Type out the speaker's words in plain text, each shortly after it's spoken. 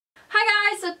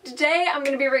So today I'm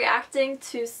going to be reacting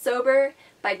to Sober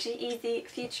by G-Eazy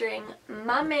featuring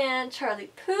my man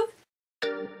Charlie Puth.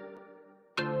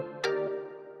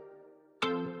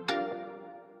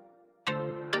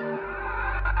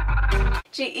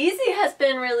 G-Eazy has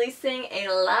been releasing a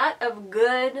lot of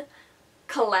good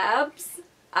collabs.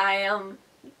 I am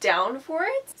down for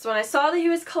it. So when I saw that he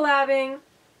was collabing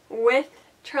with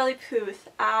Charlie Puth,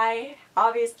 I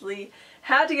obviously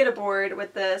had to get aboard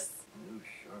with this.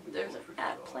 There's an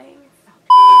ad playing.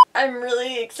 I'm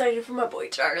really excited for my boy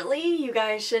Charlie. You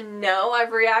guys should know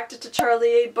I've reacted to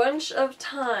Charlie a bunch of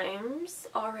times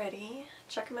already.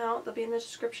 Check him out, they'll be in the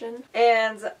description.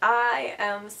 And I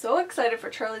am so excited for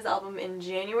Charlie's album in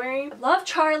January. I love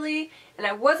Charlie, and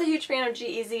I was a huge fan of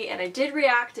G-Eazy, and I did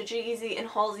react to G-Eazy and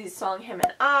Halsey's song Him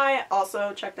and I.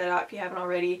 Also, check that out if you haven't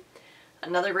already.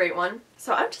 Another great one.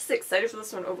 So I'm just excited for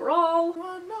this one overall.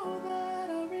 I know that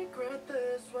I regret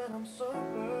this when I'm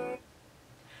sober.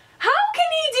 How can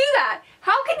he do that?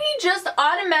 How can he just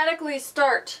automatically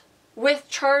start with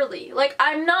Charlie? Like,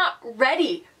 I'm not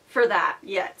ready for that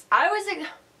yet. I was like,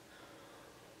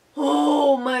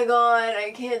 oh my god,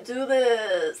 I can't do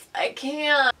this. I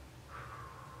can't.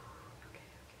 Okay.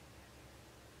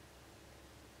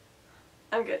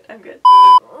 I'm good, I'm good.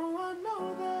 Oh, I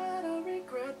know that I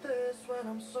regret this when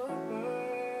I'm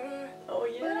sober. Oh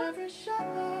yeah? But every shot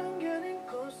I'm getting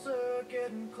closer,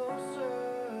 getting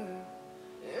closer.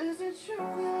 Is it true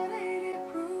that 80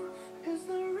 proof is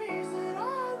the reason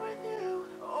I'm with you?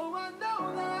 Oh, I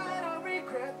know that I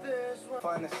regret this one.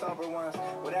 Fun the sober ones,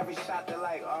 with every shot they're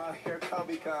like, oh, here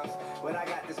Kobe comes. But I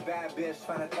got this bad bitch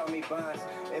trying to throw me buns.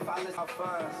 If I list my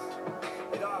funds,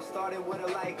 it all started with a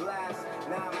light glass.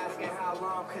 Now I'm asking how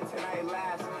long could tonight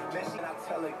last. Then she not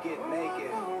tell her get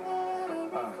naked.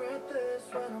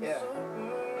 Yeah.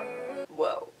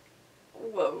 Whoa.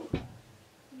 Whoa.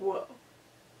 Whoa.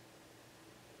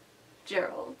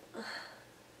 Gerald,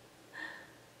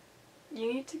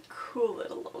 you need to cool it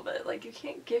a little bit. Like, you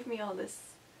can't give me all this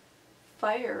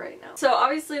fire right now. So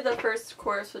obviously the first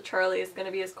chorus with Charlie is going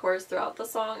to be his chorus throughout the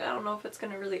song. I don't know if it's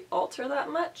going to really alter that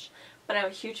much, but I'm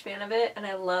a huge fan of it, and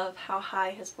I love how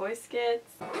high his voice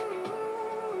gets.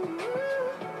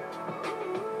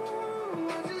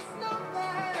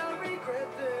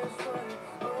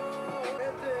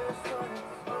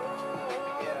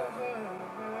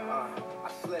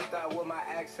 With my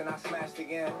ex and I smashed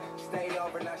again. Stayed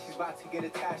over, now she's about to get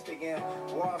attached again.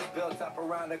 Walls built up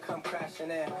around her, come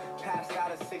crashing in. Passed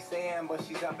out at 6 a.m. but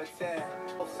she's up at 10.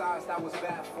 Both sides, that was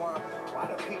bad for him. Why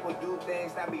do people do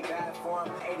things that be bad for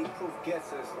him? 80 proof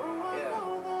gets us. Yeah. I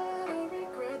know that I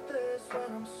regret this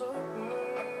when I'm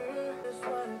sober. This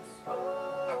when it's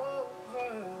over.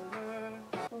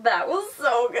 That was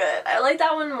so good. I like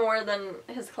that one more than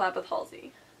his collab with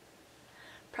Halsey.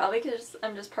 Probably because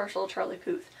I'm just partial to Charlie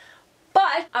Puth.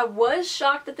 But I was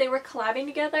shocked that they were collabing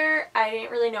together. I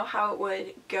didn't really know how it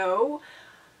would go,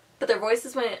 but their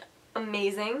voices went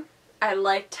amazing. I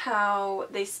liked how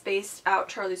they spaced out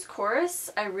Charlie's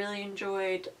chorus. I really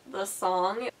enjoyed the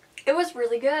song. It was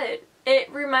really good.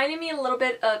 It reminded me a little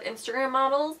bit of Instagram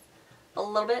Models, a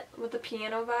little bit with the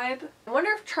piano vibe. I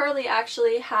wonder if Charlie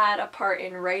actually had a part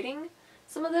in writing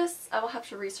some of this. I will have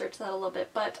to research that a little bit,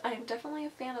 but I'm definitely a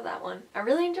fan of that one. I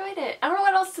really enjoyed it. I don't know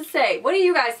what else to say. What do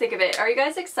you guys think of it? Are you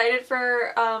guys excited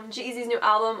for G-Eazy's new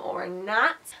album or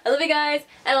not? I love you guys,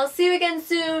 and I'll see you again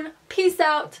soon. Peace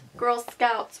out, Girl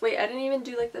Scouts. Wait, I didn't even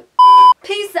do like the...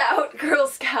 Peace out, Girl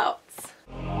Scouts.